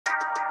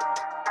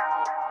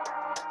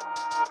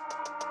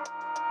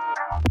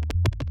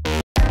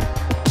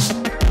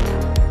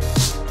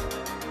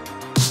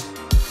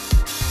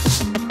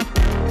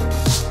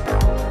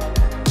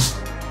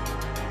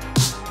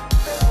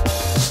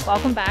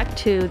Welcome back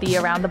to the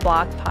Around the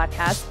Block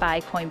podcast by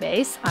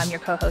Coinbase. I'm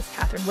your co-host,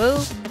 Catherine Wu.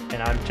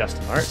 And I'm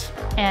Justin Mart.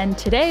 And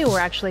today we're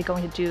actually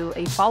going to do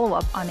a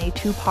follow-up on a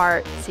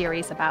two-part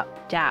series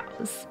about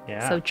DAOs.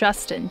 Yeah. So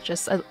Justin,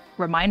 just a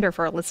reminder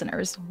for our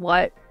listeners,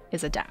 what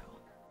is a DAO?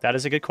 That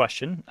is a good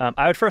question.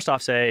 I would first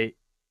off say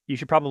you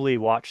should probably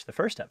watch the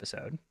first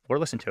episode or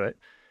listen to it.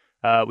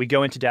 We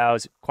go into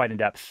DAOs quite in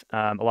depth.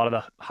 A lot of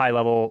the high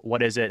level,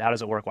 what is it? How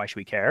does it work? Why should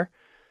we care?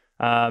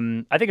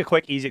 I think a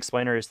quick, easy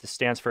explainer is this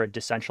stands for a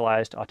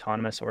decentralized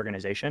autonomous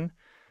organization,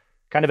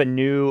 kind of a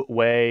new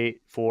way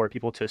for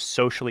people to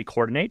socially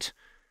coordinate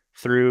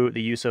through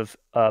the use of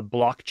a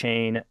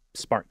blockchain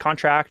smart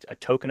contract, a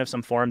token of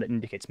some form that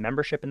indicates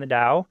membership in the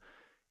DAO,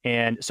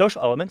 and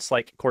social elements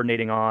like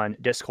coordinating on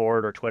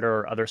Discord or Twitter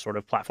or other sort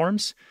of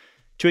platforms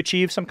to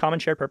achieve some common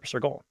shared purpose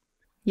or goal.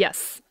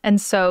 Yes.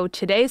 And so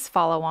today's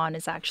follow-on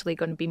is actually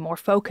going to be more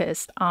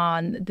focused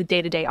on the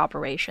day-to-day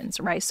operations,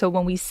 right? So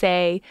when we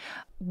say,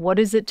 what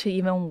is it to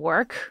even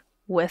work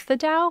with a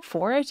DAO,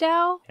 for a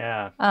DAO?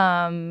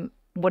 Yeah.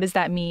 What does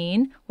that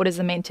mean? What does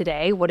it mean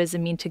today? What does it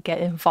mean to get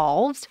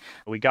involved?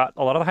 We got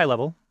a lot of the high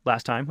level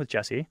last time with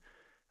Jesse.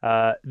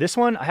 This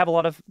one, I have a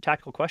lot of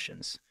tactical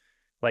questions.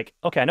 Like,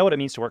 okay, I know what it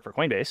means to work for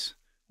Coinbase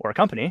or a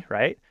company,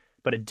 right?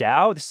 But a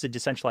DAO, this is a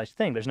decentralized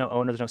thing. There's no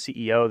owner, there's no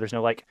CEO, there's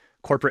no like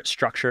corporate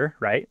structure,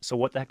 right? So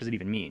what the heck does it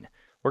even mean?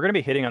 We're going to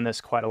be hitting on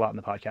this quite a lot in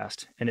the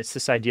podcast. And it's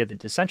this idea that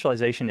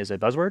decentralization is a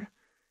buzzword.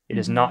 It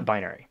is not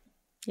binary.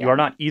 Yeah. You are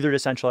not either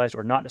decentralized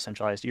or not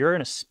decentralized. You're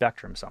in a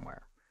spectrum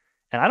somewhere.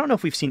 And I don't know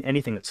if we've seen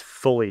anything that's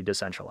fully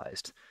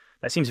decentralized.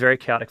 That seems very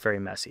chaotic, very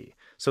messy.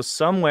 So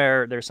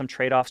somewhere there's some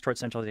trade-offs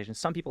towards centralization.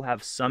 Some people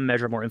have some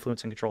measure of more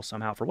influence and control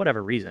somehow for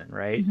whatever reason,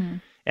 right? Mm-hmm.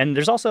 And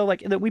there's also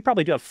like, we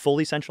probably do have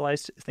fully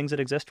centralized things that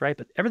exist, right?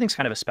 But everything's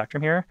kind of a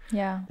spectrum here.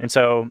 Yeah. And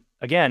so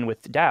again,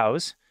 with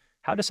DAOs,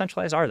 how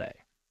decentralized are they?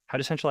 How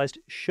decentralized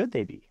should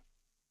they be?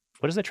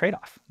 What is the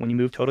trade-off when you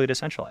move totally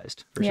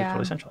decentralized versus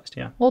totally centralized?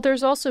 Yeah. Well,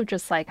 there's also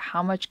just like,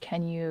 how much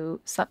can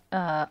you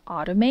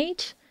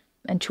automate?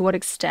 And to what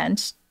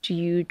extent do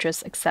you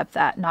just accept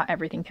that not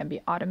everything can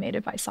be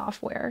automated by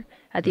software?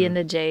 At the end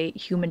of the day,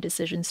 human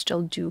decisions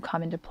still do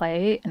come into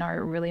play and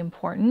are really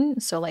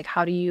important. So like,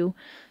 how do you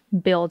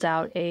build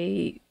out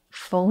a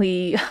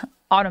fully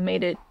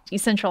automated,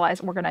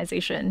 decentralized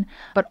organization,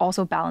 but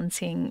also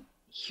balancing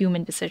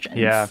human decisions?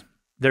 Yeah.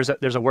 There's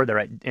a word there,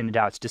 right? In the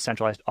DAO, it's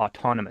decentralized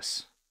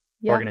autonomous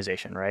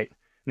organization, right?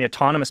 And the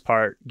autonomous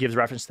part gives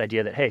reference to the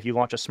idea that, hey, if you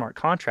launch a smart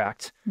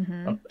contract,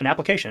 an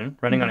application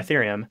running on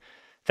Ethereum,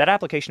 that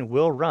application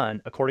will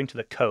run according to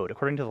the code,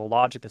 according to the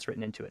logic that's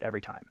written into it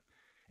every time.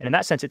 And in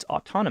that sense, it's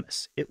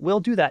autonomous. It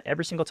will do that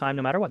every single time,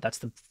 no matter what. That's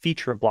the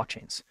feature of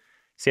blockchains.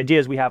 So the idea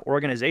is we have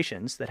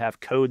organizations that have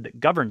code that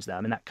governs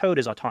them, and that code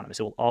is autonomous.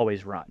 It will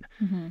always run.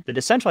 The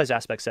decentralized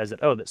aspect says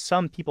that, that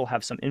some people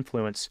have some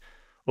influence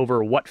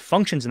over what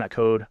functions in that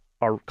code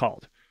are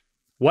called,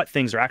 what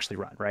things are actually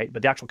run, right?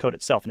 But the actual code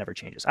itself never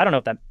changes. I don't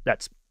know if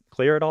that's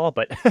clear at all,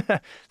 but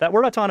that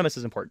word autonomous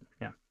is important.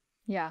 Yeah.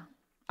 Yeah.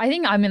 I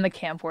think I'm in the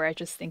camp where I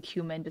just think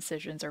human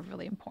decisions are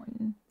really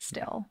important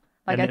still.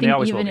 Like, And I they think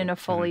always even will be. in a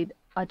fully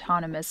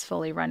autonomous,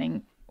 fully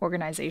running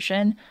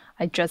organization,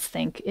 I just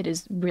think it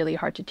is really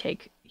hard to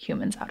take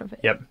humans out of it.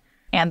 Yep.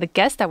 And the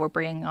guest that we're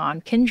bringing on,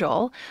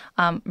 Kinjal,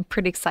 I'm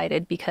pretty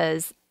excited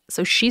because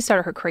she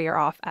started her career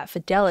off at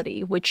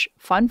Fidelity, which,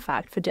 fun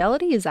fact,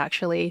 Fidelity is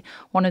actually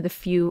one of the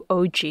few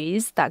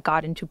OGs that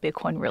got into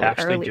Bitcoin really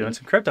Actually early. doing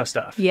some crypto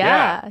stuff.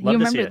 Yeah, you love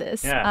to see remember it.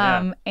 this.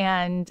 Yeah.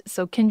 And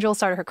so Kinjal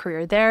started her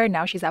career there.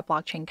 Now she's at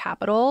Blockchain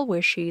Capital,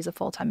 where she's a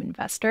full-time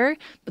investor.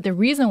 But the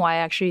reason why I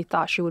actually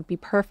thought she would be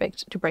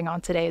perfect to bring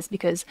on today is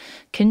because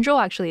Kinjal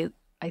actually,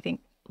 I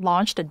think,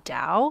 launched a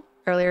DAO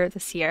earlier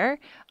this year.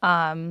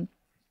 And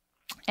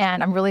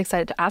I'm really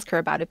excited to ask her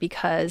about it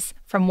because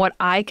from what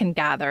I can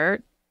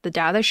gather, the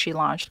DAO that she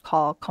launched,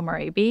 called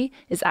Komorebi,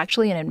 is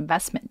actually an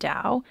investment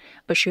DAO,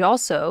 but she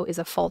also is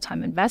a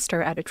full-time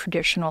investor at a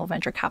traditional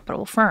venture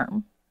capital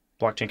firm.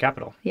 Blockchain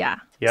Capital. Yeah.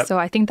 Yep. So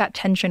I think that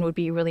tension would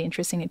be really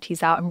interesting to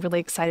tease out. I'm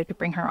really excited to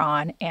bring her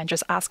on and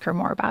just ask her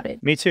more about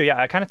it. Me too.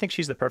 Yeah, I kind of think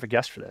she's the perfect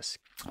guest for this.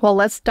 Well,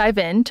 let's dive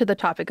into the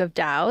topic of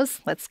DAOs.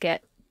 Let's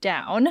get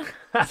down.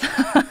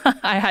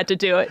 I had to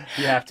do it.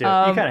 You have to.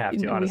 You kind of have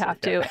to, honestly. We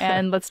have to.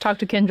 And let's talk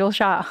to Kinjal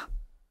Shah.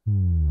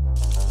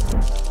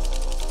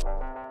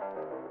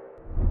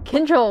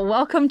 Kinjal,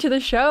 welcome to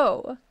the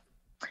show.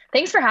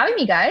 Thanks for having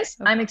me, guys.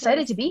 I'm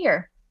excited to be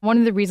here. One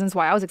of the reasons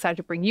why I was excited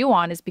to bring you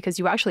on is because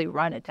you actually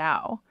run a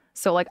DAO.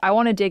 So like, I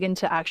want to dig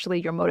into actually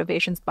your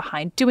motivations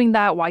behind doing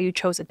that, why you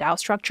chose a DAO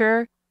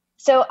structure.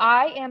 So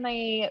I am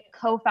a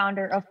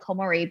co-founder of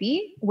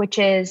Komorebi, which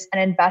is an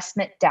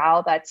investment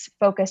DAO that's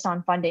focused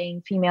on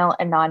funding female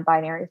and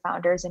non-binary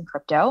founders in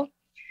crypto.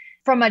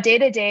 From a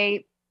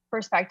day-to-day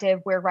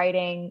perspective, we're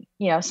writing,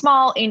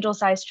 small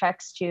angel-sized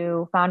checks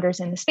to founders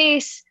in the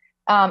space.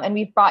 And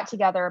we've brought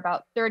together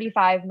about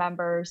 35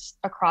 members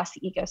across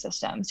the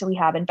ecosystem. So we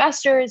have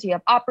investors, you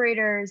have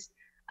operators,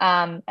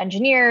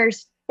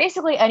 engineers,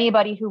 basically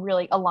anybody who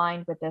really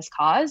aligned with this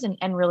cause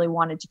and really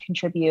wanted to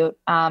contribute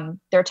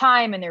their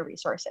time and their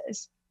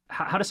resources.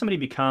 how does somebody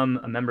become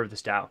a member of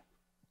this DAO?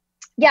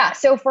 Yeah.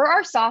 So for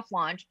our soft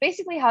launch,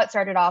 basically how it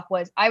started off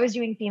was I was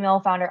doing female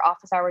founder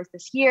office hours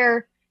this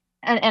year.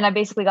 And I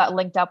basically got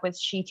linked up with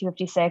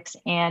She256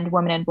 and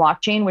Women in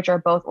Blockchain, which are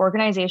both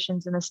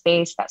organizations in the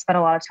space that spend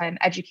a lot of time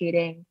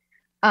educating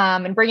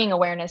and bringing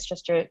awareness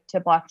just to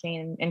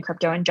blockchain and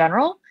crypto in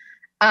general.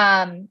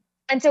 And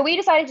so we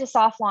decided to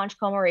soft launch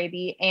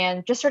Komorebi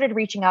and just started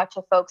reaching out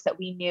to folks that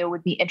we knew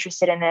would be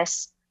interested in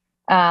this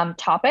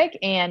topic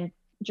and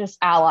just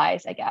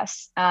allies, I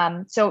guess.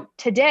 So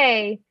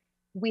today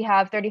we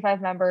have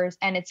 35 members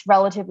and it's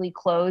relatively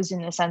closed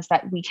in the sense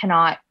that we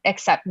cannot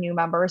accept new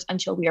members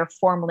until we are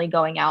formally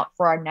going out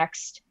for our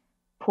next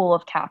pool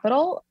of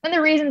capital. And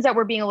the reasons that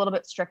we're being a little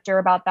bit stricter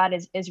about that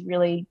is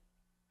really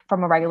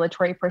from a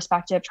regulatory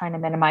perspective, trying to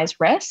minimize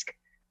risk.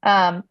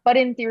 But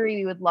in theory,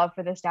 we would love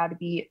for this DAO to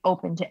be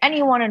open to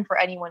anyone and for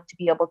anyone to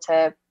be able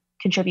to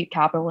contribute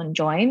capital and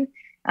join.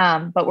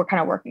 But we're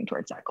kind of working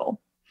towards that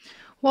goal.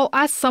 Well,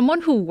 as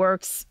someone who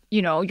works,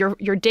 your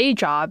day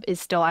job is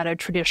still at a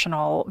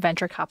traditional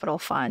venture capital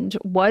fund.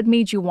 What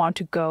made you want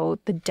to go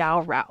the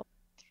DAO route?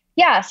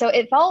 Yeah, so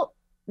it felt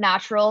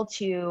natural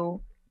to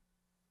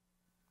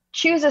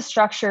choose a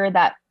structure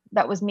that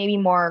was maybe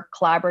more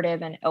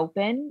collaborative and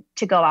open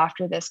to go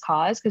after this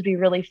cause, because we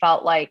really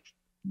felt like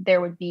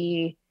there would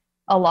be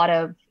a lot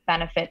of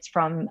benefits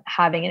from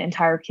having an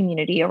entire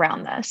community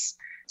around this.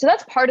 So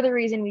that's part of the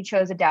reason we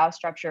chose a DAO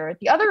structure.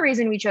 The other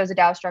reason we chose a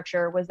DAO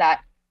structure was that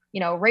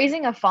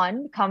raising a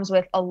fund comes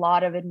with a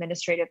lot of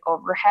administrative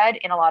overhead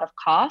and a lot of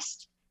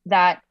cost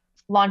that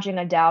launching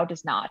a DAO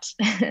does not.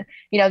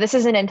 This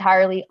is an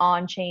entirely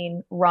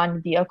on-chain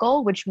run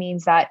vehicle, which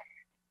means that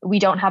we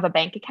don't have a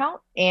bank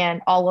account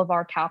and all of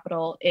our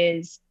capital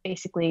is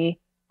basically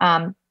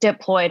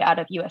deployed out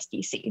of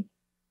USDC.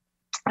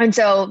 And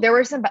so there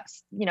were some,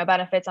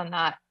 benefits on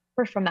that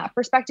from that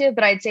perspective.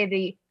 But I'd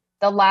say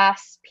the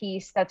last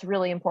piece that's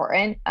really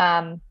important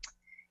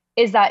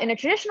is that in a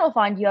traditional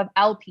fund, you have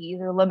LPs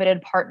or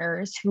limited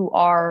partners who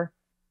are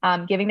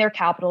giving their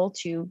capital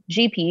to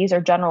GPs or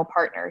general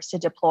partners to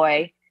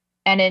deploy.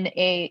 And in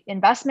a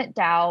investment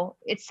DAO,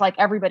 it's like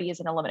everybody is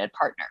in a limited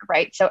partner,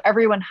 right? So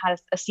everyone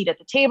has a seat at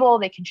the table,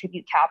 they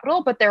contribute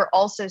capital, but they're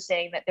also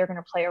saying that they're going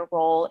to play a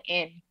role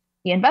in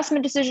the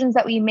investment decisions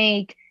that we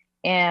make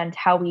and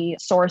how we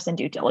source and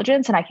due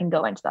diligence. And I can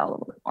go into that a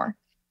little bit more.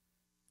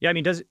 Yeah, I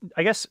mean,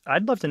 I guess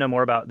I'd love to know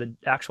more about the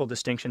actual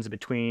distinctions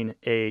between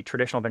a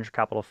traditional venture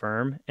capital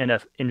firm and an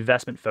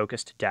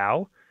investment-focused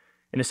DAO,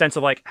 in the sense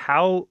of like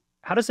how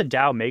does a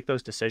DAO make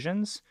those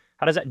decisions?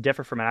 How does that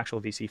differ from an actual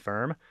VC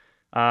firm?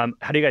 How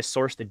do you guys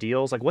source the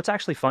deals? Like, what's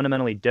actually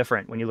fundamentally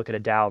different when you look at a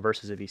DAO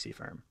versus a VC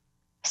firm?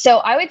 So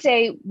I would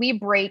say we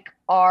break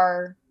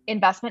our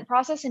investment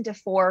process into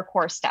 4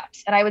 core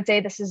steps, and I would say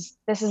this is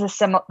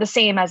the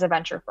same as a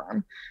venture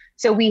firm.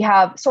 So we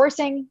have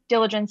sourcing,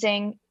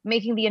 diligencing,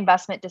 making the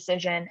investment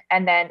decision,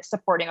 and then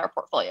supporting our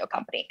portfolio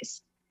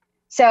companies.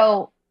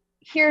 So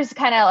here's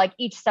kind of like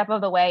each step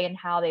of the way and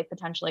how they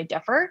potentially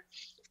differ.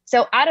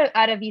 So at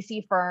a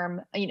VC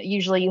firm,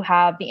 usually you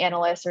have the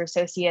analysts or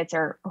associates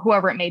or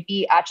whoever it may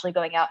be actually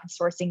going out and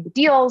sourcing the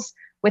deals.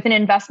 With an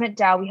investment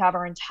DAO, we have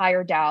our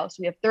entire DAO. So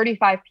we have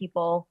 35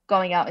 people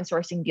going out and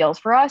sourcing deals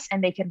for us,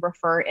 and they can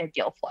refer a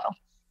deal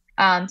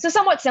flow. So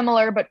somewhat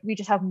similar, but we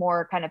just have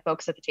more kind of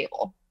folks at the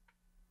table.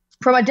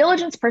 From a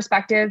diligence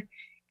perspective,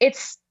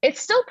 it's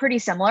still pretty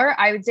similar.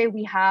 I would say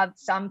we have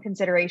some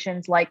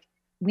considerations like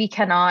we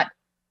cannot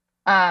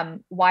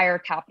wire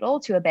capital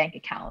to a bank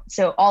account.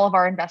 So all of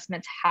our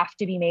investments have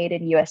to be made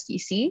in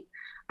USDC,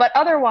 but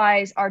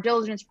otherwise our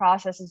diligence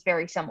process is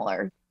very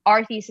similar.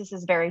 Our thesis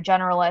is very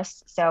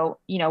generalist. So,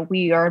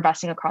 we are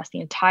investing across the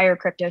entire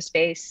crypto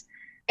space.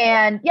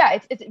 And yeah,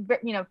 it's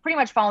pretty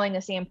much following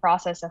the same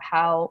process of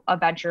how a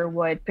venture firm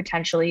would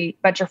potentially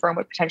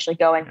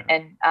go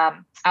and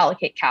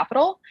allocate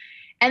capital.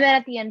 And then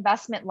at the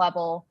investment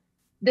level,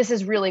 this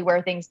is really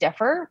where things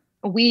differ.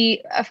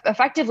 We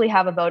effectively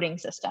have a voting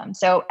system.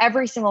 So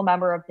every single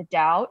member of the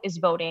DAO is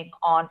voting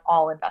on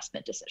all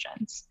investment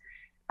decisions.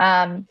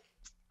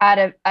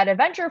 At a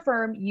venture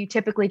firm, you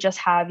typically just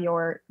have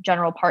your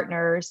general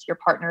partners,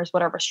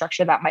 whatever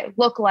structure that might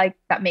look like,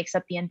 that makes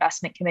up the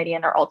investment committee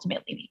and are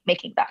ultimately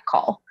making that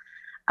call.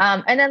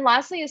 And then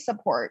lastly is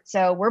support.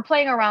 So we're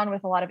playing around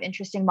with a lot of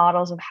interesting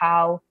models of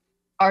how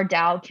our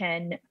DAO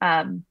can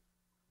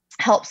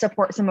help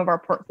support some of our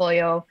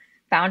portfolio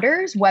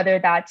founders, whether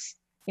that's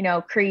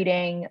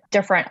creating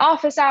different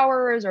office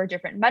hours or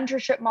different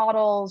mentorship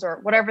models or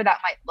whatever that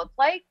might look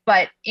like.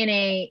 But in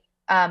a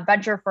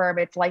venture firm,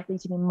 it's likely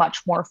to be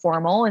much more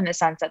formal in the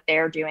sense that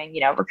they're doing,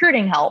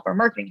 recruiting help or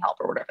marketing help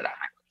or whatever that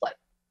might look like.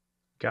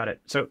 Got it.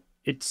 So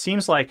it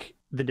seems like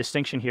the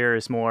distinction here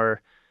is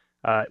more,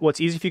 it's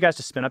easy for you guys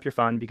to spin up your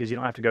fund because you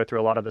don't have to go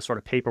through a lot of the sort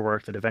of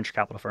paperwork that a venture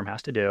capital firm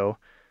has to do.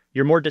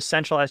 You're more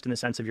decentralized in the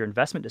sense of your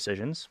investment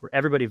decisions, where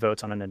everybody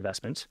votes on an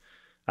investment.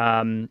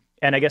 And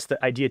I guess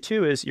the idea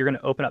too is you're going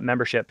to open up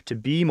membership to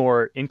be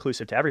more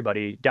inclusive to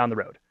everybody down the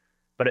road.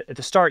 But at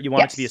the start, you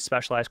want it to be a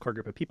specialized core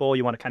group of people.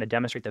 You want to kind of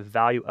demonstrate the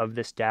value of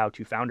this DAO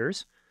to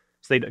founders.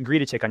 So they'd agree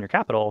to take on your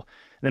capital,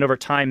 and then over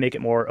time make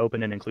it more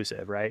open and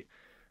inclusive, right?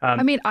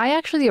 I mean, I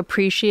actually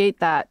appreciate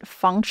that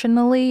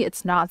functionally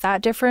it's not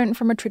that different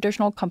from a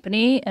traditional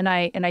company, and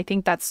I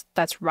think that's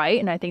right,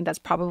 and I think that's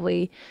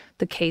probably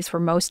the case for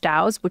most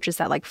DAOs, which is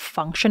that like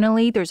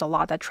functionally there's a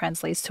lot that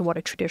translates to what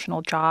a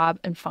traditional job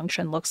and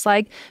function looks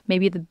like.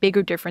 Maybe the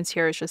bigger difference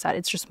here is just that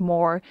it's just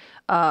more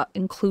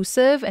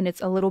inclusive, and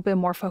it's a little bit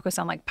more focused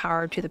on like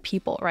power to the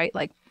people, right?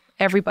 Like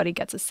everybody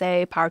gets a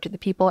say, power to the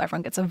people,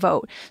 everyone gets a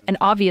vote. And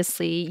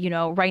obviously,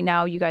 right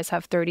now you guys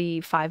have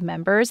 35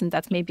 members, and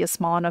that's maybe a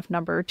small enough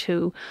number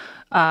to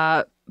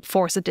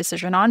force a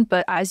decision on.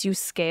 But as you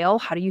scale,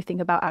 how do you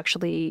think about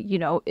actually,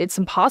 it's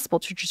impossible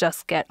to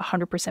just get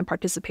 100%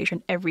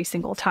 participation every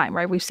single time,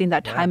 right? We've seen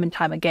that time and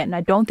time again. And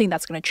I don't think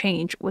that's going to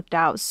change with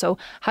DAOs. So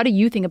how do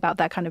you think about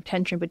that kind of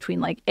tension between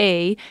like,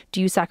 A,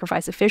 do you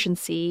sacrifice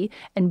efficiency?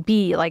 And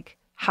B, like,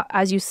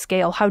 as you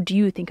scale, how do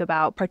you think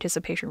about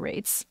participation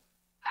rates?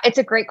 It's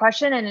a great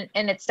question,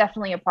 and it's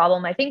definitely a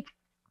problem. I think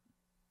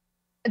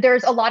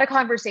there's a lot of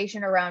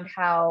conversation around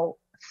how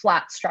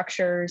flat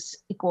structures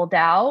equal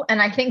DAO.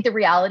 And I think the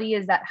reality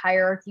is that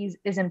hierarchies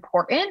is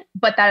important,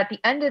 but that at the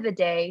end of the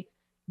day,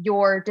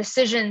 your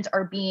decisions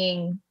are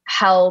being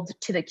held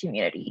to the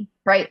community,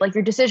 right? Like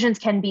your decisions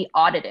can be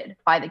audited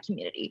by the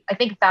community. I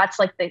think that's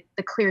like the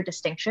clear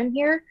distinction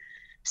here.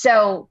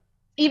 So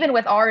even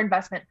with our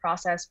investment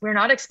process, we're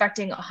not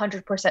expecting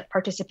 100%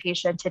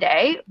 participation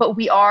today, but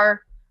we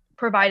are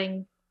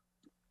providing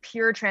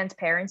pure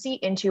transparency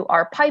into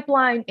our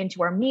pipeline,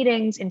 into our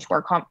meetings, into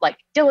our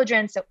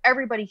diligence, so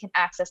everybody can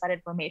access that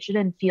information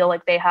and feel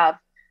like they have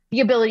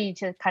the ability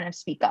to kind of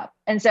speak up.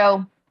 And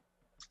so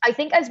I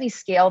think as we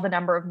scale the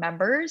number of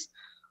members,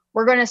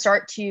 we're going to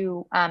start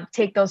to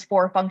take those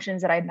 4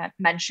 functions that I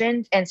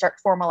mentioned and start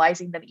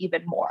formalizing them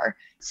even more.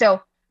 So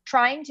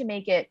trying to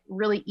make it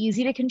really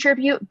easy to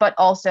contribute, but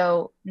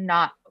also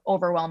not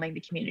overwhelming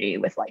the community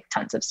with like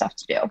tons of stuff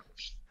to do.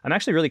 I'm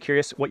actually really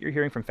curious what you're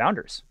hearing from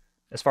founders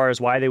as far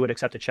as why they would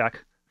accept a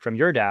check from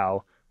your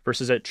DAO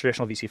versus a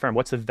traditional VC firm.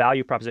 What's the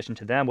value proposition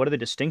to them? What are the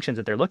distinctions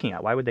that they're looking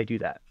at? Why would they do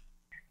that?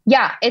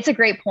 Yeah, it's a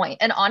great point.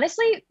 And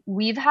honestly,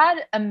 we've had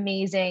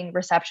amazing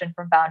reception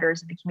from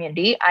founders in the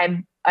community.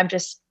 I'm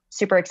just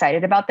super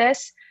excited about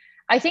this.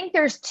 I think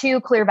there's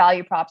 2 clear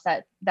value props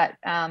that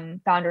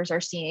founders are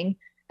seeing.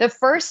 The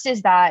first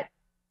is that,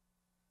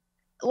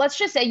 let's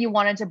just say you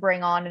wanted to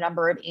bring on a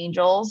number of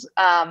angels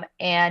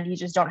and you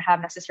just don't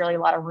have necessarily a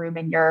lot of room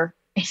in your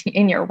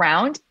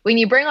round. When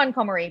you bring on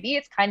Komorebi,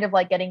 it's kind of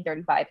like getting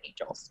 35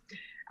 angels.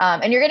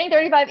 And you're getting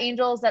 35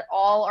 angels that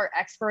all are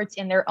experts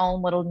in their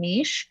own little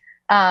niche,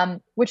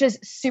 which is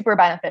super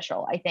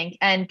beneficial, I think.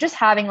 And just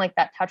having like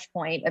that touch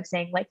point of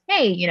saying like,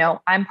 hey,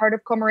 I'm part of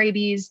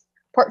Komorebi's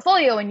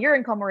portfolio and you're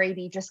in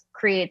Komorebi just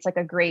creates like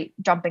a great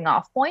jumping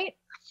off point.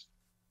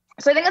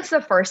 So I think that's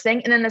the first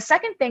thing. And then the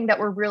second thing that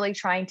we're really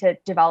trying to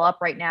develop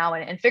right now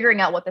and figuring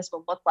out what this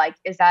will look like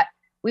is that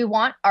we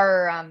want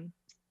our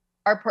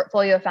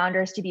portfolio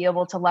founders to be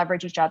able to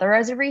leverage each other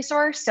as a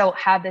resource. So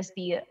have this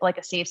be like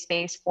a safe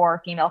space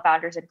for female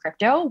founders in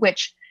crypto,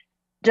 which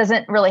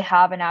doesn't really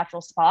have a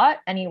natural spot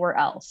anywhere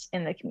else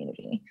in the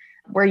community,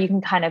 where you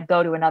can kind of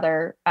go to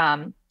another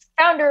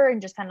founder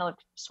and just kind of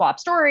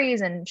swap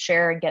stories and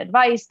share and get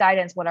advice,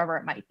 guidance, whatever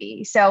it might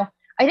be. So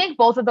I think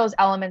both of those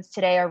elements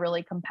today are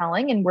really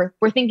compelling, and we're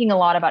thinking a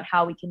lot about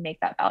how we can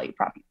make that value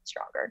prop even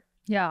stronger.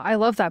 Yeah, I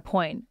love that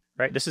point.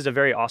 Right. This is a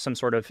very awesome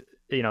sort of,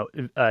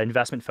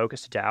 investment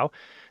focused DAO.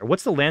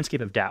 What's the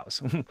landscape of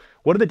DAOs?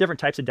 What are the different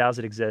types of DAOs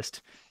that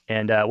exist,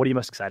 and what are you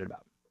most excited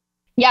about?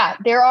 Yeah,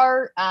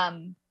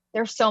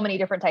 there's so many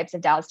different types of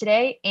DAOs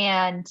today,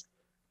 and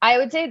I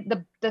would say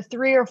the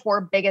 3 or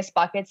 4 biggest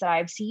buckets that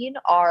I've seen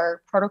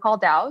are protocol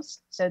DAOs.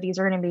 So these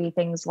are going to be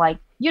things like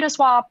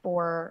Uniswap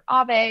or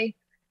Aave.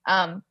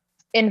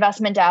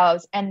 Investment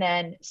DAOs, and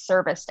then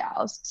service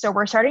DAOs. So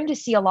we're starting to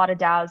see a lot of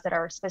DAOs that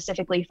are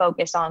specifically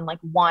focused on like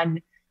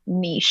one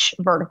niche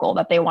vertical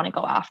that they want to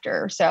go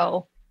after.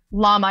 So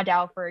Llama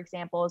DAO, for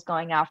example, is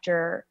going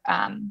after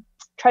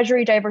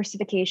treasury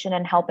diversification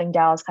and helping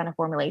DAOs kind of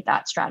formulate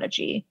that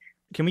strategy.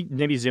 Can we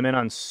maybe zoom in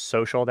on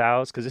social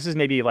DAOs? Because this is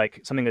maybe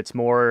like something that's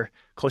more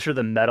closer to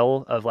the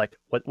metal of like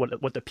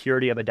what the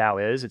purity of a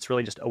DAO is. It's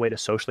really just a way to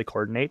socially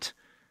coordinate.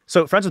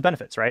 So friends with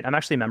benefits, right? I'm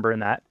actually a member in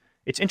that.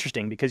 It's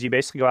interesting because you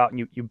basically go out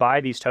and you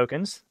buy these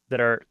tokens that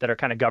are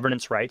kind of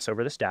governance rights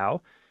over this DAO,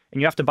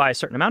 and you have to buy a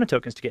certain amount of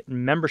tokens to get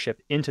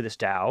membership into this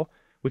DAO,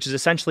 which is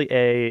essentially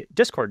a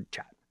Discord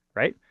chat,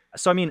 right?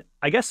 So I mean,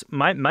 I guess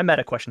my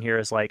meta question here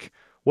is like,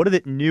 what are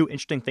the new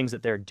interesting things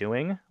that they're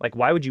doing? Like,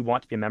 why would you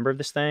want to be a member of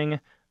this thing?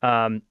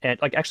 And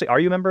like, actually,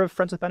 are you a member of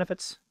Friends with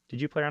Benefits? Did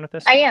you play around with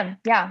this? I am,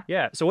 yeah.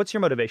 Yeah. So what's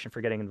your motivation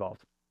for getting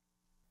involved?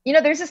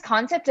 There's this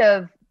concept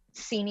of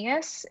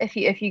Scenius, if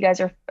you guys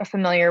are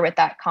familiar with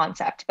that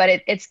concept,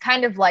 but it's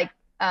kind of like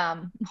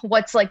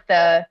what's like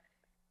the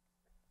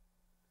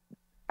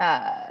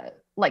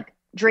like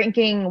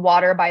drinking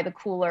water by the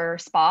cooler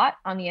spot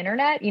on the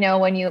internet,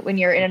 when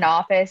you're in an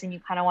office and you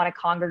kind of want to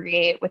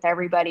congregate with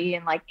everybody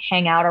and like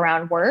hang out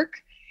around work.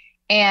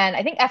 And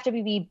I think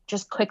FWB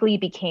just quickly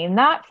became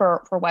that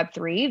for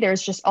Web3.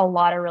 There's just a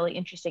lot of really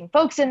interesting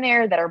folks in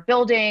there that are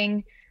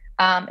building,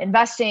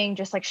 investing,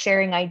 just like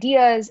sharing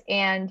ideas.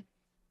 And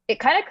it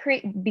kind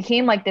of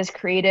became like this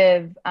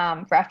creative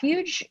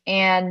refuge.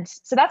 And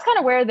so that's kind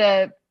of where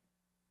the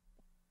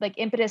like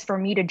impetus for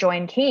me to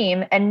join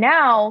came. And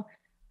now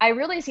I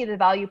really see the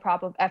value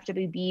prop of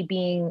FWB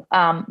being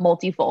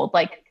multifold.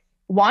 Like,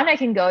 one, I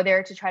can go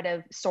there to try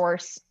to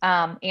source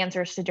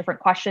answers to different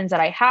questions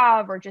that I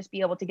have, or just be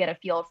able to get a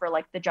feel for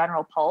like the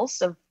general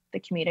pulse of the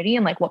community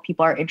and like what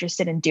people are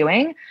interested in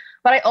doing.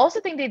 But I also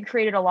think they've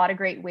created a lot of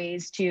great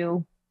ways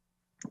to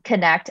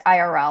connect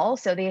IRL.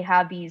 So they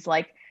have these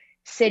like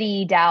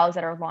city DAOs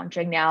that are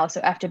launching now.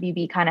 So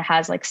FWB kind of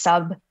has like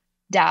sub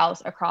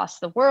DAOs across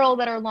the world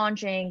that are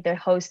launching. They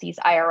host these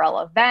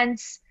IRL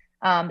events.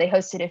 They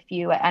hosted a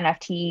few at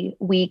NFT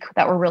Week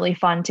that were really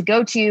fun to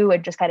go to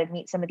and just kind of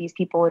meet some of these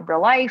people in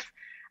real life.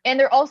 And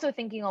they're also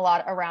thinking a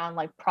lot around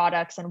like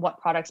products and what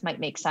products might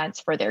make sense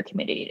for their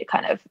community to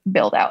kind of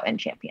build out and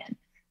champion.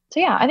 So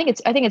yeah, I think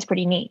it's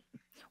pretty neat.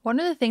 One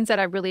of the things that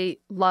I really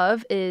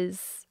love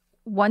is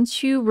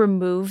once you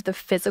remove the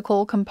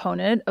physical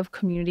component of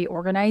community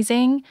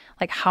organizing,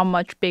 like how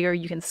much bigger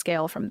you can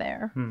scale from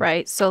there,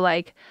 right? So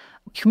like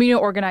community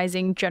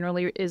organizing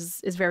generally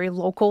is very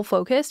local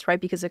focused,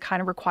 right? Because it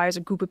kind of requires a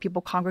group of people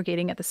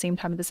congregating at the same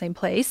time at the same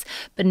place.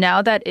 But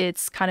now that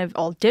it's kind of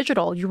all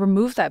digital, you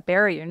remove that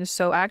barrier. And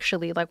so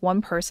actually like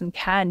one person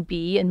can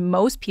be, and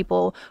most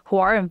people who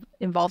are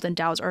involved in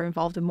DAOs are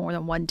involved in more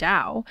than one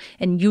DAO,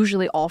 and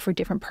usually all for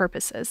different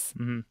purposes.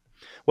 Mm-hmm.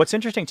 What's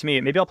interesting to me,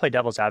 maybe I'll play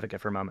devil's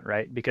advocate for a moment,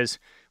 right? Because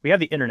we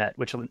have the internet,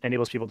 which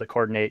enables people to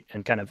coordinate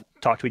and kind of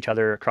talk to each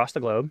other across the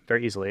globe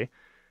very easily.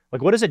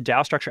 Like, what does a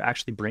DAO structure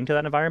actually bring to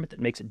that environment that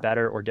makes it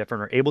better or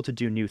different or able to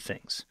do new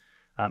things?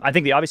 I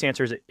think the obvious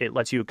answer is it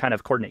lets you kind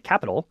of coordinate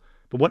capital,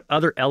 but what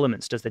other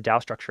elements does the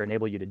DAO structure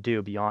enable you to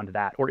do beyond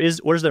that? Or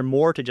is there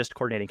more to just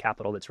coordinating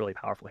capital that's really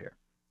powerful here?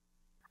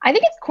 I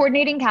think it's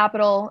coordinating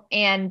capital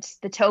and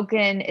the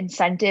token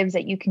incentives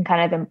that you can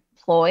kind of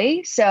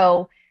employ.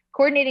 So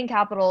coordinating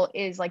capital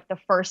is like the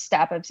first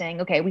step of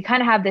saying, okay, we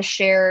kind of have this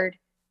shared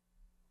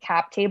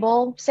cap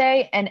table,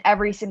 say, and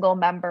every single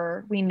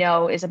member we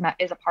know is a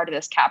part of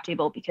this cap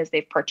table because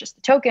they've purchased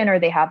the token or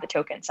they have the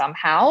token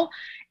somehow.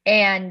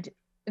 And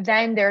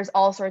then there's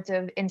all sorts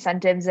of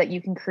incentives that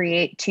you can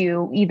create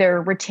to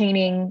either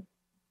retaining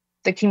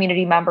the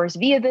community members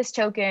via this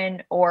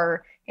token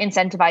or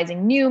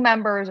incentivizing new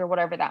members or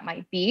whatever that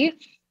might be.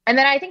 And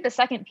then I think the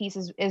second piece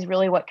is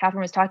really what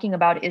Catherine was talking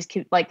about is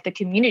like the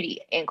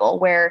community angle,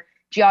 where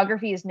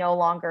geography is no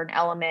longer an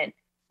element.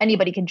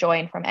 Anybody can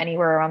join from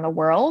anywhere around the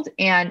world.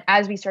 And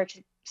as we start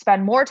to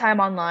spend more time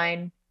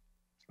online,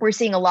 we're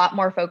seeing a lot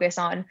more focus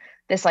on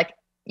this, like,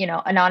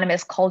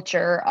 anonymous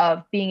culture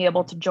of being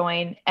able to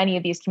join any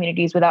of these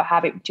communities without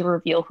having to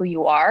reveal who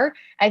you are.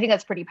 I think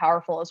that's pretty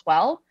powerful as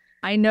well.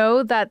 I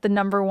know that the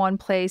number one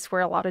place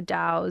where a lot of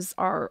DAOs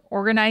are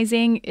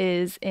organizing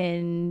is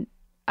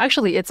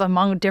actually, it's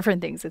among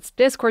different things. It's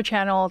Discord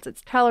channels,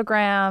 it's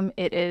Telegram,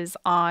 it is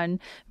on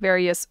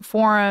various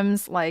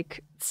forums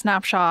like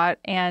Snapshot,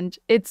 and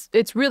it's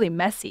really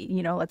messy,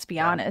 let's be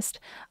honest.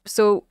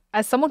 So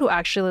as someone who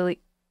actually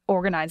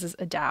organizes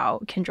a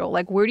DAO, Kinjal,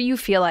 like where do you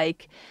feel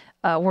like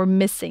we're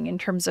missing in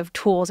terms of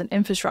tools and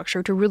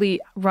infrastructure to really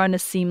run a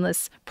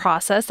seamless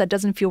process that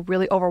doesn't feel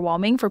really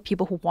overwhelming for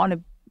people who want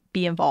to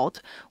be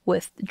involved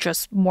with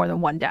just more than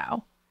one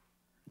DAO?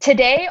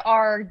 Today,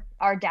 our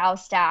DAO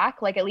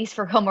stack, like at least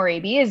for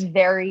Komorebi, is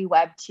very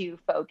Web 2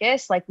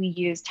 focused. Like we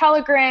use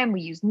Telegram,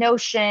 we use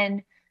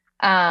Notion,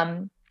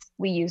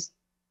 we use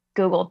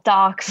Google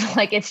Docs.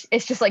 Like it's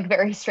just like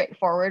very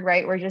straightforward,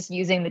 right? We're just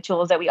using the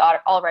tools that we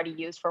already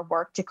use for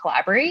work to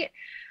collaborate.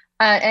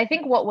 And I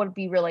think what would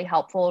be really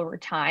helpful over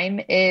time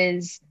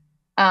is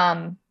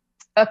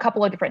a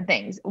couple of different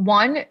things.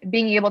 One,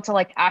 being able to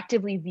like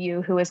actively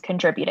view who is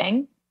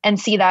contributing and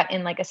see that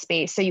in like a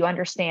space so you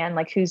understand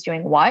like who's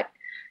doing what.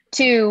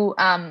 Two,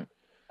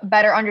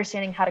 better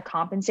understanding how to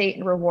compensate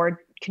and reward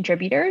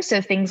contributors. So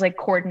things like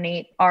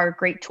Coordinate are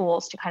great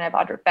tools to kind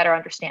of better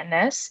understand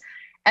this.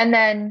 And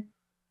then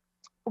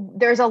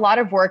there's a lot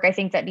of work I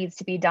think that needs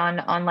to be done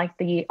on like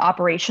the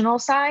operational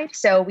side.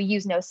 So we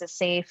use Gnosis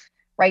Safe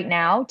right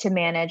now to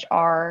manage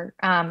our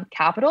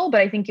capital,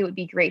 but I think it would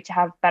be great to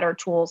have better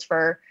tools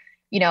for,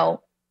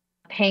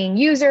 paying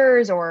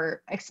users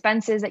or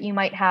expenses that you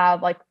might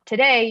have. Like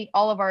today,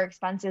 all of our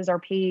expenses are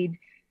paid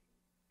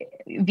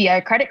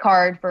via credit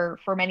card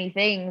for many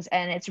things,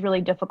 and it's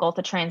really difficult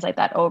to translate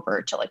that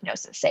over to like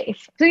Gnosis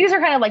Safe. So these are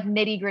kind of like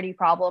nitty gritty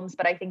problems,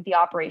 but I think the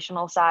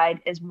operational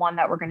side is one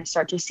that we're going to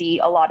start to see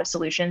a lot of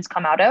solutions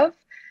come out of.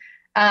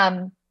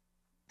 And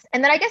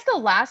then I guess the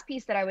last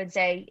piece that I would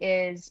say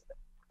is,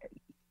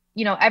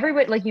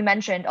 everybody, like you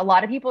mentioned, a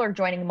lot of people are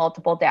joining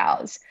multiple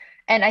DAOs.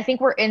 And I think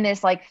we're in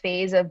this like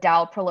phase of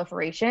DAO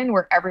proliferation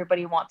where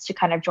everybody wants to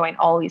kind of join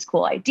all these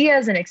cool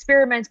ideas and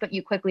experiments, but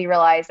you quickly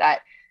realize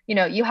that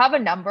you have a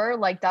number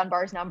like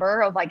Dunbar's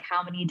number of like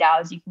how many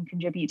DAOs you can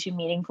contribute to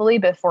meaningfully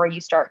before you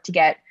start to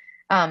get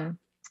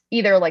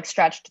either like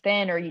stretched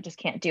thin or you just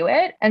can't do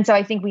it. And so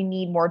I think we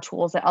need more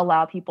tools that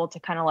allow people to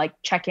kind of like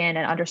check in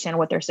and understand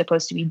what they're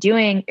supposed to be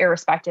doing,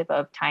 irrespective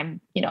of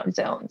time,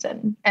 zones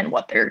and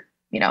what their,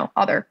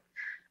 other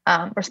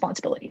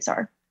responsibilities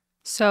are.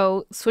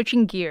 So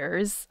switching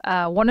gears,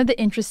 one of the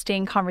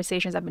interesting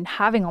conversations I've been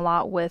having a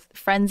lot with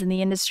friends in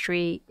the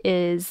industry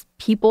is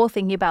people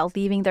thinking about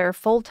leaving their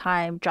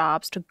full-time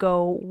jobs to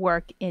go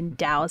work in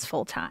DAOs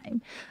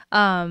full-time.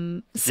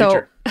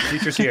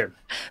 Future's here.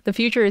 The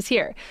future is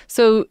here.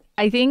 So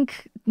I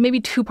think maybe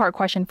two-part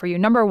question for you.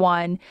 Number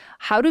one,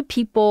 how do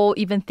people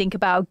even think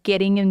about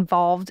getting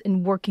involved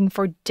in working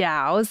for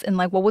DAOs? And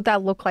like, what would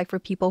that look like for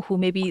people who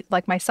maybe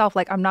like myself,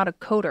 like I'm not a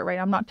coder, right?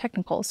 I'm not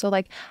technical. So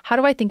like, how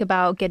do I think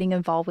about getting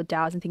involved with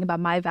DAOs and think about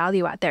my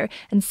value out there?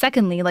 And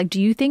secondly, like,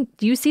 do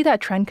you see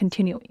that trend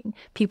continuing?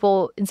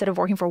 People, instead of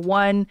working for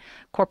one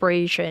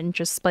corporation,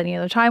 just splitting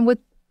their time with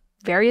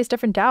various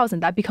different DAOs,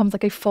 and that becomes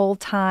like a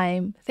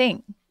full-time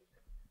thing?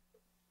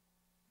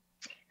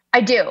 I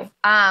do.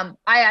 I've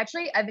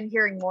been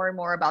hearing more and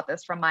more about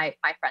this from my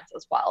friends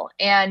as well.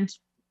 And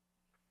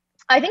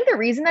I think the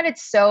reason that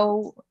it's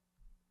so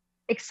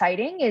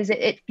exciting is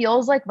it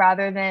feels like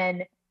rather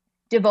than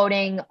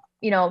devoting,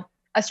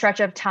 a stretch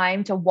of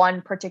time to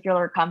one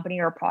particular company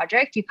or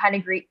project,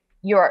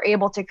 you're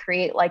able to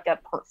create like a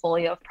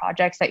portfolio of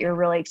projects that you're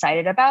really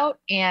excited about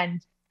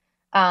and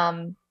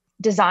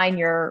design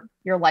your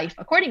life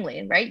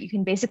accordingly, right? You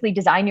can basically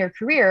design your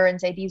career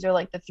and say, these are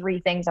like the 3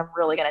 things I'm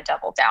really going to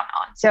double down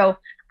on. So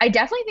I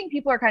definitely think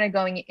people are kind of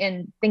going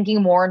in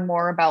thinking more and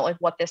more about like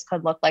what this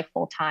could look like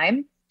full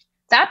time.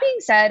 That being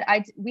said,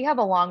 we have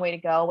a long way to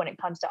go when it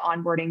comes to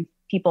onboarding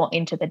people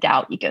into the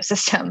DAO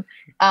ecosystem.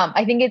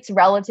 I think it's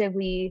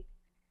relatively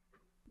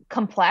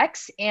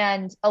complex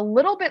and a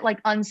little bit like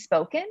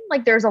unspoken.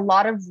 Like there's a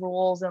lot of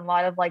rules and a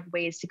lot of like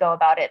ways to go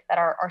about it that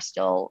are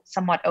still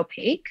somewhat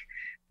opaque.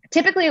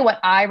 Typically, what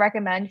I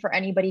recommend for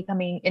anybody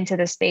coming into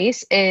the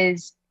space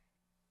is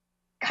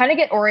kind of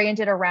get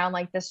oriented around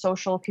like the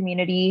social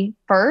community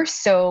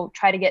first. So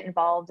try to get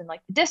involved in like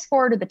the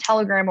Discord or the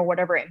Telegram or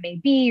whatever it may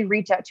be.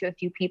 Reach out to a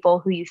few people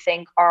who you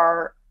think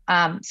are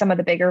some of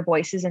the bigger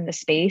voices in the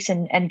space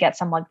and get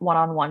some like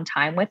one-on-one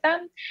time with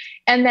them.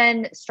 And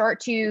then start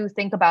to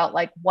think about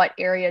like what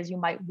areas you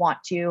might want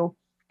to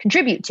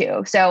contribute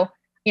to. So,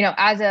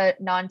 as a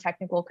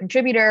non-technical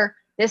contributor,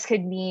 this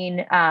could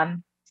mean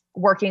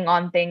working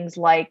on things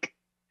like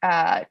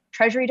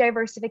treasury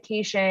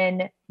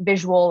diversification,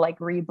 visual like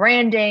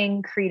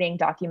rebranding, creating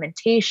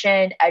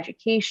documentation,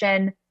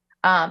 education,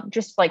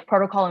 just like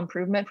protocol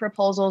improvement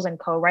proposals and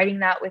co-writing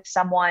that with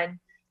someone.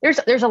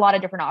 There's a lot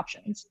of different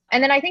options.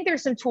 And then I think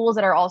there's some tools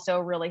that are also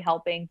really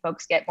helping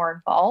folks get more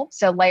involved.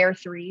 So Layer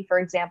 3, for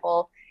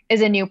example,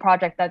 is a new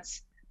project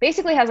that's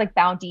basically has like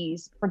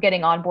bounties for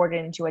getting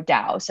onboarded into a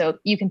DAO. So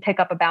you can pick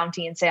up a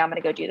bounty and say, I'm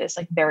going to go do this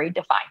like very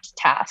defined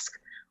task.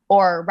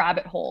 Or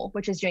Rabbit Hole,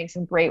 which is doing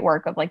some great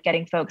work of like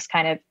getting folks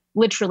kind of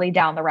literally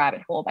down the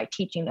rabbit hole by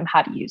teaching them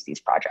how to use these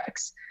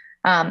projects.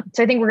 So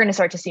I think we're going to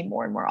start to see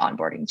more and more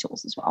onboarding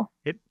tools as well.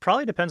 It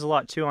probably depends a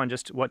lot too on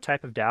just what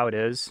type of DAO it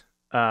is.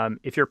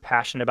 If you're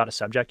passionate about a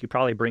subject, you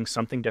probably bring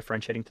something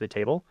differentiating to the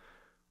table,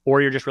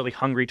 or you're just really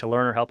hungry to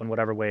learn or help in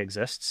whatever way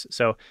exists.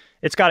 So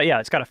it's got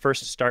to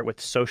first start with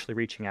socially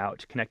reaching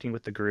out, connecting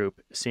with the group,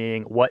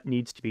 seeing what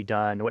needs to be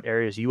done, what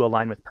areas you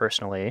align with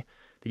personally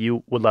that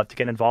you would love to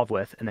get involved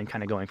with, and then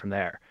kind of going from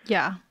there.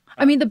 Yeah.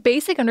 I mean, the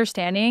basic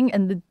understanding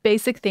and the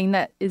basic thing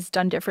that is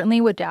done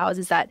differently with DAOs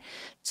is that,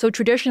 so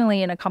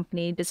traditionally in a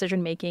company,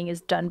 decision-making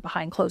is done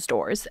behind closed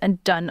doors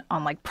and done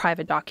on like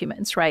private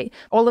documents, right?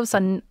 All of a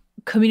sudden,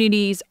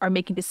 communities are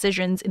making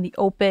decisions in the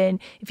open.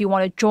 If you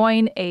want to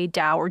join a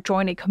DAO or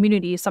join a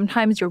community,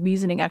 sometimes your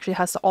reasoning actually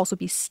has to also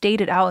be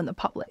stated out in the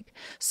public.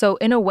 So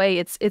in a way,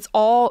 it's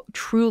all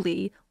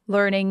truly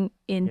learning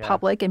in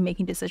public and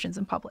making decisions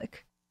in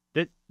public.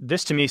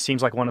 This to me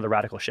seems like one of the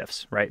radical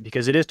shifts, right?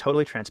 Because it is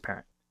totally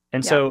transparent.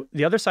 And so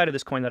the other side of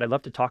this coin that I'd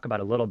love to talk about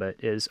a little bit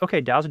is,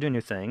 okay, DAOs are doing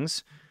new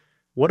things.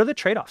 What are the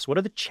trade-offs? What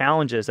are the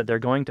challenges that they're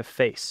going to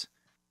face?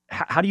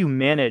 How do you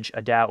manage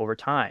a DAO over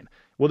time?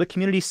 Will the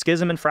community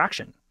schism and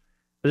fraction?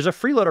 There's a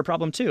freeloader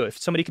problem too. If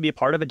somebody can be a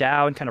part of a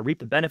DAO and kind of reap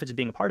the benefits of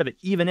being a part of it,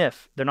 even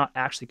if they're not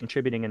actually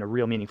contributing in a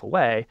real meaningful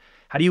way,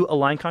 how do you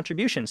align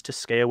contributions to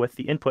scale with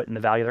the input and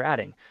the value they're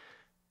adding?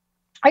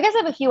 I guess I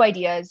have a few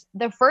ideas.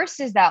 The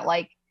first is that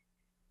like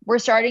we're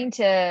starting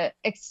to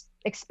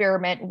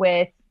experiment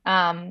with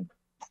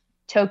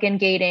token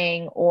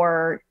gating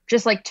or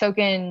just like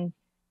token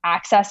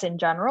access in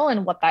general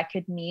and what that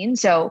could mean.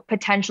 So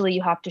potentially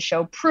you have to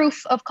show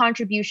proof of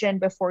contribution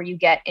before you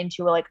get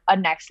into like a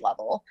next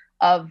level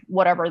of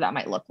whatever that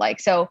might look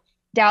like. So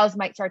DAOs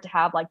might start to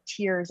have like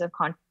tiers of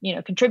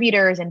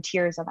contributors and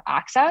tiers of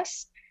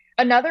access.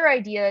 Another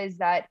idea is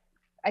that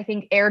I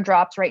think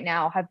airdrops right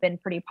now have been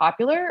pretty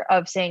popular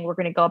of saying we're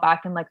going to go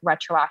back and like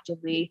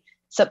retroactively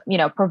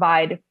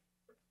provide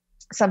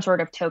some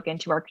sort of token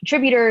to our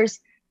contributors.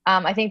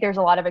 I think there's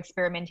a lot of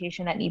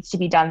experimentation that needs to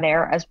be done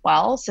there as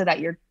well, so that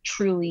you're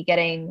truly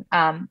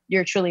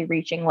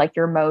reaching like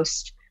your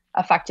most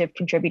effective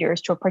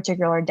contributors to a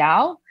particular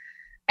DAO.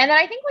 And then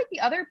I think like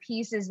the other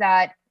piece is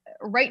that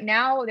right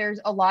now there's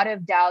a lot of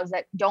DAOs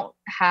that don't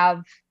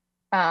have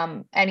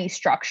any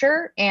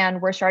structure,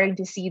 and we're starting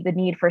to see the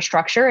need for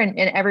structure, and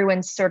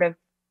everyone's sort of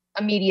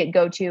immediate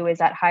go-to is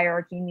that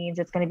hierarchy means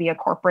it's going to be a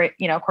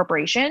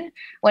corporation,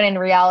 when in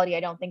reality, I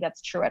don't think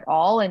that's true at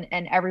all. And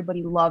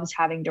everybody loves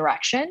having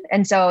direction.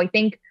 And so I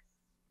think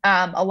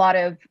a lot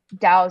of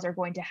DAOs are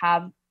going to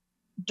have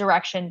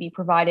direction be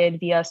provided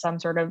via some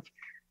sort of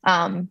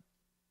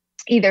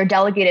either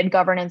delegated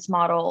governance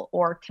model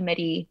or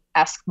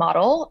committee-esque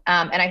model.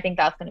 And I think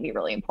that's going to be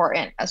really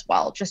important as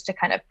well, just to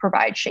kind of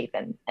provide shape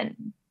and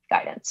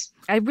guidance.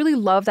 I really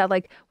love that,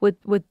 like with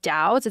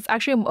DAOs, it's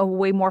actually a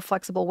way more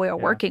flexible way of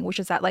working, which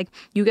is that like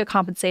you get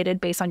compensated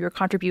based on your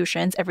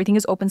contributions. Everything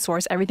is open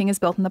source. Everything is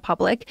built in the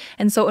public.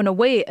 And so in a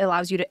way, it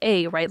allows you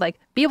to like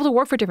be able to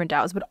work for different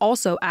DAOs, but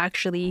also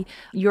actually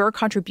your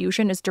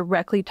contribution is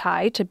directly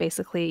tied to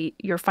basically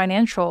your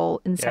financial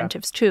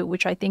incentives too,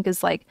 which I think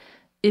is like,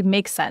 it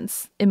makes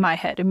sense in my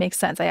head. It makes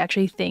sense. I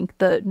actually think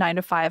the 9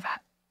 to 5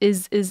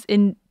 is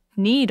in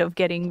need of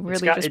getting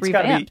really revamped. It's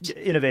got to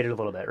be innovated a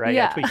little bit,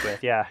 right? Tweaked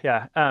with.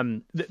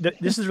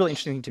 This is really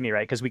interesting to me,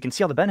 right? Because we can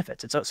see all the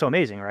benefits. It's so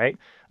amazing, right?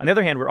 On the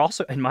other hand, we're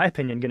also, in my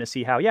opinion, going to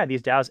see how,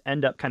 these DAOs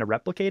end up kind of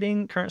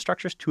replicating current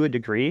structures to a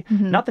degree.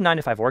 Not the 9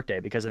 to 5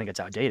 workday, because I think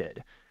it's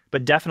outdated,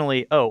 but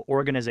definitely,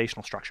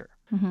 organizational structure.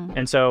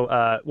 And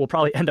so we'll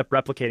probably end up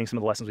replicating some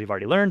of the lessons we've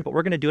already learned, but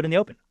we're going to do it in the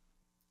open.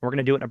 We're going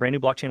to do it in a brand new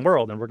blockchain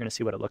world, and we're going to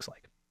see what it looks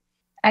like.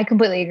 I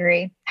completely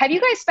agree. Have you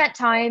guys spent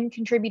time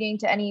contributing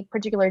to any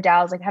particular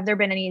DAOs? Like, have there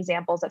been any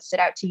examples that stood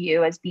out to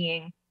you as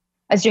doing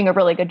a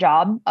really good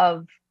job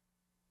of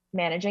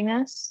managing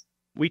this?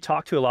 We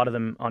talk to a lot of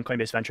them on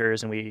Coinbase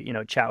Ventures, and we,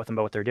 chat with them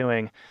about what they're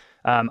doing.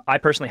 I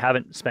personally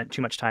haven't spent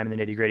too much time in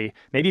the nitty gritty.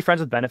 Maybe Friends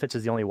with Benefits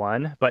is the only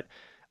one, but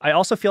I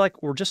also feel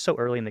like we're just so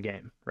early in the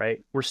game,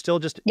 right? We're still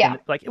just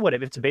what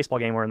if it's a baseball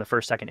game? We're in the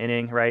first, second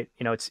inning, right?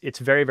 It's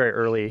very, very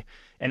early,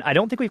 and I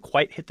don't think we've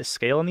quite hit the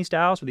scale in these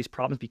DAOs where these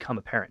problems become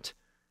apparent.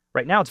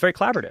 Right now, it's very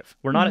collaborative.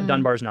 We're not at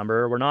Dunbar's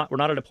number. We're not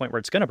at a point where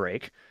it's going to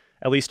break.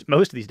 At least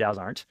most of these DAOs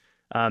aren't.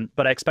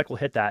 But I expect we'll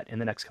hit that in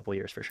the next couple of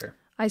years for sure.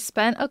 I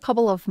spent a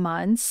couple of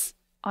months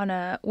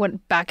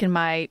went back in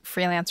my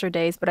freelancer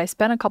days, but I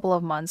spent a couple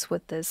of months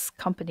with this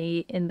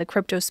company in the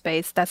crypto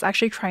space that's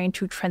actually trying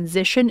to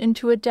transition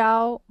into a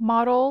DAO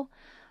model.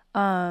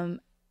 And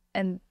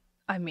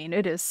I mean,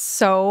 it is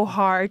so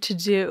hard to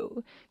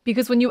do,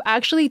 because when you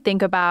actually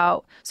think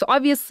about, so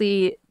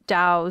obviously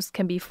DAOs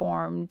can be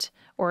formed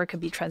or it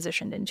could be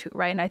transitioned into,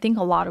 right? And I think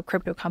a lot of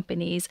crypto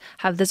companies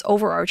have this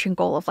overarching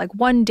goal of like,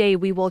 one day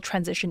we will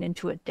transition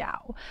into a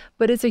DAO.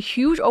 But it's a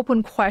huge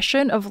open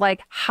question of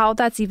like how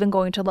that's even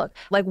going to look.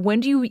 Like, when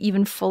do you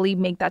even fully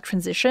make that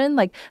transition?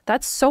 Like,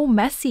 that's so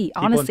messy,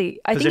 honestly.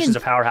 I think positions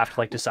of power have to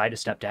like decide to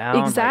step down.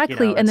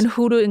 Exactly. Like, and then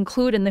who to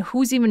include, and then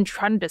who's even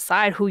trying to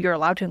decide who you're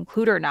allowed to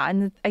include or not.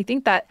 And I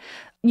think that,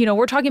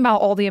 we're talking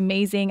about all the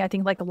amazing, I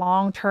think, like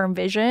long-term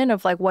vision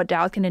of like what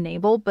DAOs can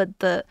enable, but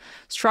the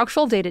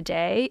structural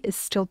day-to-day is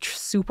still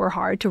super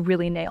hard to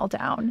really nail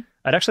down.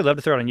 I'd actually love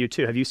to throw it on you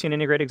too. Have you seen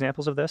any great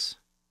examples of this?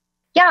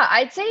 Yeah,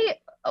 I'd say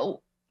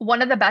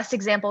one of the best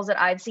examples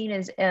that I've seen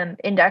is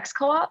Index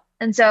Co-op.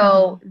 And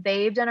so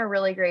they've done a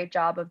really great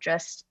job of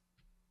just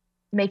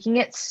making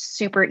it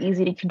super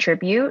easy to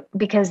contribute,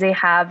 because they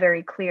have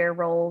very clear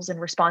roles and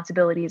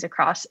responsibilities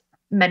across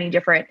many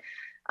different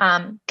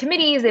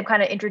committees. They've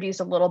kind of introduced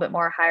a little bit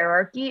more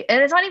hierarchy,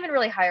 and it's not even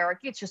really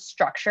hierarchy, it's just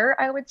structure,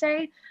 I would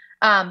say.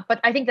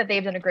 But I think that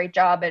they've done a great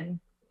job, and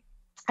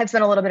I've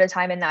spent a little bit of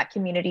time in that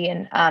community,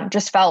 and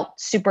just felt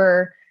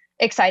super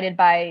excited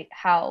by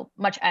how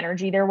much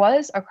energy there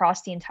was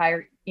across the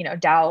entire,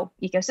 DAO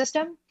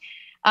ecosystem.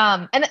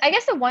 And I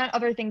guess the one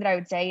other thing that I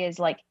would say is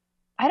like,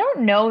 I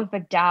don't know if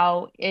a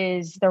DAO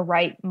is the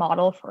right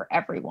model for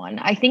everyone.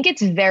 I think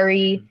it's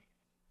very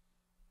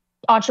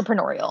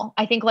entrepreneurial.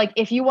 I think like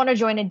if you want to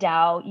join a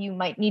DAO, you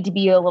might need to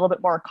be a little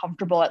bit more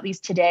comfortable, at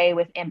least today,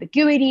 with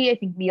ambiguity. I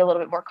think be a little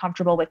bit more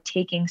comfortable with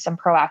taking some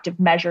proactive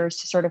measures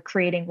to sort of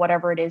creating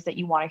whatever it is that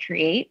you want to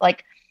create.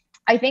 Like,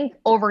 I think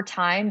over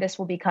time, this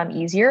will become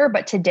easier,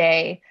 but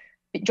today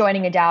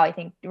joining a DAO, I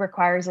think,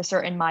 requires a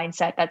certain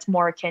mindset that's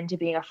more akin to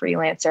being a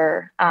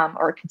freelancer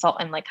or a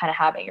consultant, like kind of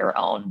having your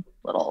own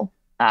little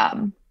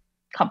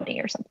company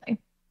or something.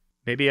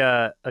 Maybe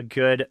a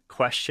good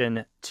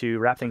question to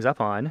wrap things up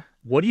on.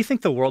 What do you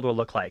think the world will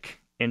look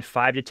like in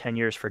 5 to 10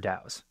 years for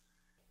DAOs?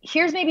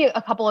 Here's maybe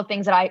a couple of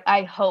things that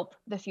I hope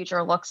the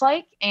future looks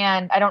like.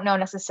 And I don't know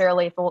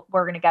necessarily if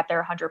we're going to get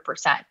there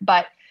 100%,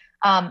 but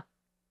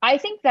I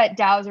think that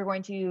DAOs are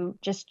going to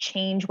just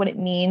change what it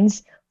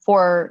means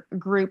for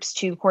groups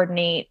to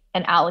coordinate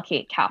and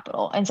allocate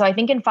capital. And so I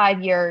think in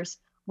 5 years,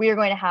 we are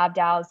going to have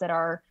DAOs that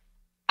are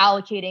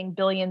allocating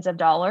billions of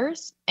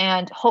dollars,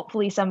 and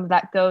hopefully some of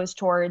that goes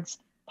towards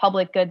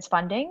public goods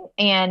funding,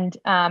 and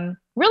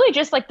really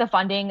just like the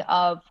funding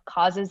of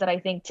causes that I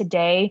think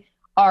today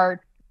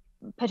are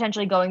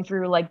potentially going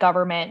through like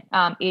government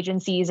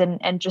agencies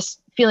and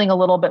just feeling a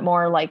little bit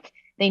more like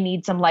they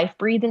need some life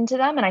breathed into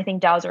them. And I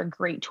think DAOs are a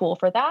great tool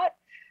for that.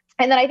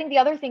 then I think the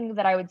other thing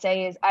that I would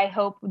say is I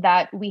hope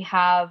that we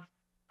have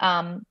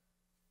kind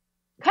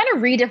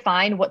of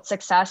redefined what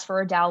success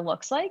for a DAO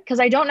looks like, because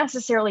I don't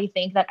necessarily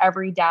think that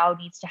every DAO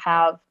needs to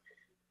have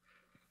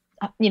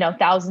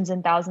thousands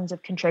and thousands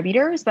of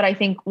contributors, but I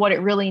think what it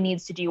really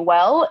needs to do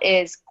well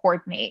is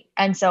coordinate.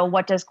 And so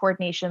what does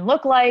coordination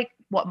look like?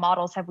 What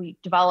models have we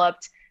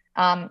developed?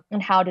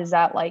 And how does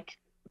that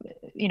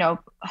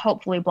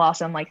hopefully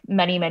blossom like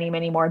many, many,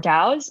 many more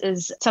DAOs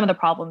is some of the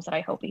problems that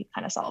I hope we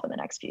kind of solve in the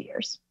next few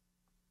years.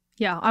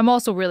 Yeah, I'm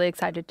also really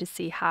excited to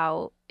see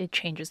how it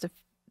changes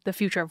the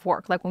future of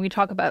work. Like when we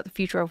talk about the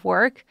future of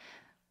work,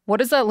 what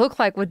does that look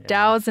like with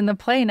DAOs in the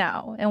play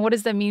now? And what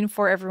does that mean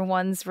for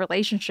everyone's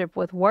relationship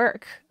with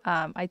work?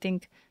 I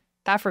think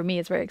that for me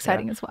is very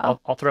exciting as well.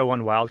 I'll throw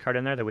one wild card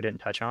in there that we didn't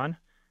touch on.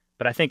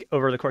 But I think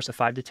over the course of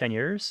 5 to 10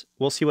 years,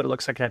 we'll see what it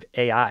looks like to have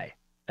AI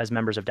as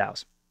members of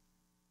DAOs.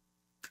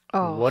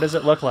 Oh. What does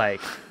it look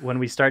like when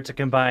we start to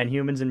combine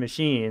humans and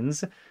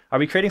machines? Are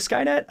we creating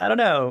Skynet? I don't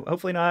know.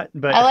 Hopefully not.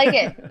 But I like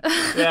it.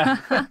 Yeah.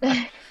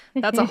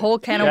 That's a whole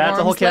can of worms. That's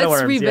a whole can of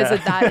worms. Let's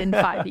revisit that in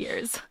 5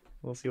 years.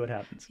 We'll see what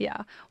happens.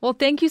 Yeah. Well,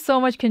 thank you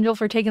so much, Kinjal,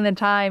 for taking the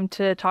time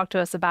to talk to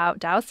us about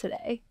DAOs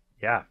today.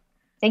 Yeah.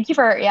 Thank you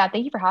for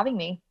having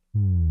me.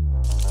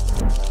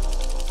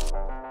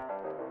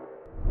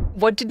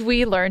 What did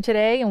we learn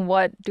today, and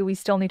what do we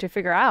still need to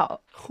figure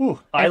out?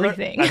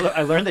 Everything.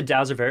 I learned that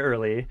DAOs are very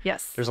early.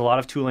 Yes. There's a lot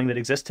of tooling that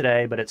exists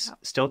today, but it's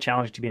still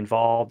challenging to be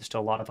involved. There's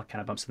still a lot of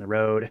kind of bumps in the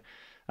road.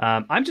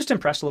 I'm just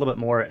impressed a little bit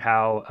more at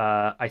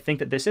how I think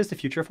that this is the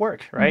future of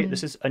work, right? Mm-hmm.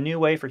 This is a new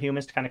way for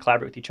humans to kind of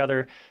collaborate with each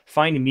other,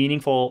 find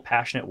meaningful,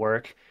 passionate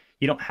work.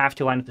 You don't have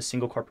to align with a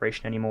single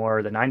corporation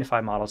anymore. The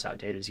 9-to-5 model is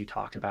outdated, as you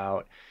talked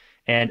about.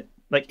 And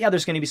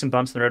there's going to be some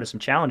bumps in the road and some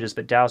challenges,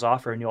 but DAOs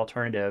offer a new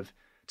alternative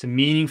to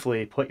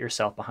meaningfully put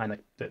yourself behind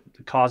the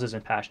causes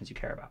and passions you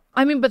care about.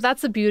 I mean, but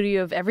that's the beauty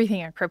of everything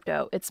in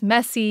crypto. It's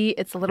messy,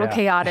 it's a little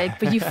chaotic,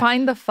 but you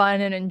find the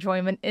fun and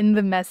enjoyment in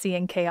the messy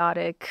and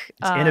chaotic.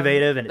 It's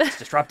innovative and it's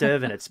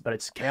disruptive but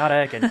it's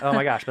chaotic, and oh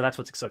my gosh, but that's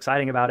what's so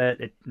exciting about it.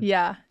 It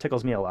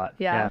tickles me a lot.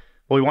 Yeah.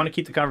 Well, we want to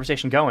keep the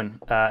conversation going.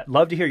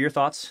 Love to hear your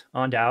thoughts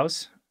on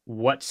DAOs.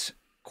 What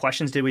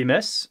questions did we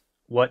miss?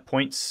 What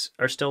points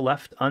are still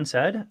left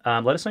unsaid?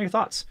 Let us know your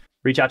thoughts.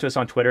 Reach out to us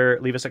on Twitter.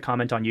 Leave us a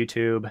comment on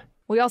YouTube.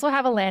 We also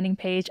have a landing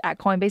page at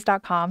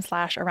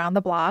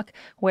coinbase.com/aroundtheblock,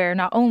 where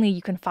not only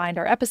you can find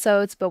our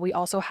episodes, but we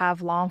also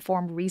have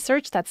long-form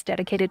research that's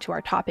dedicated to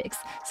our topics.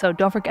 So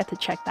don't forget to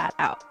check that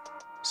out.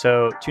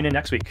 So tune in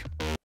next week.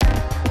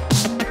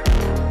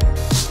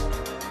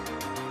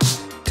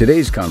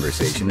 Today's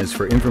conversation is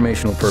for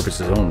informational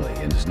purposes only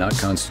and does not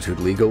constitute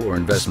legal or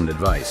investment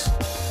advice.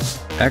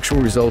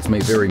 Actual results may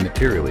vary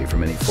materially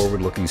from any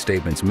forward-looking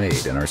statements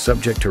made and are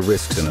subject to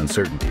risks and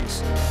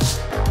uncertainties.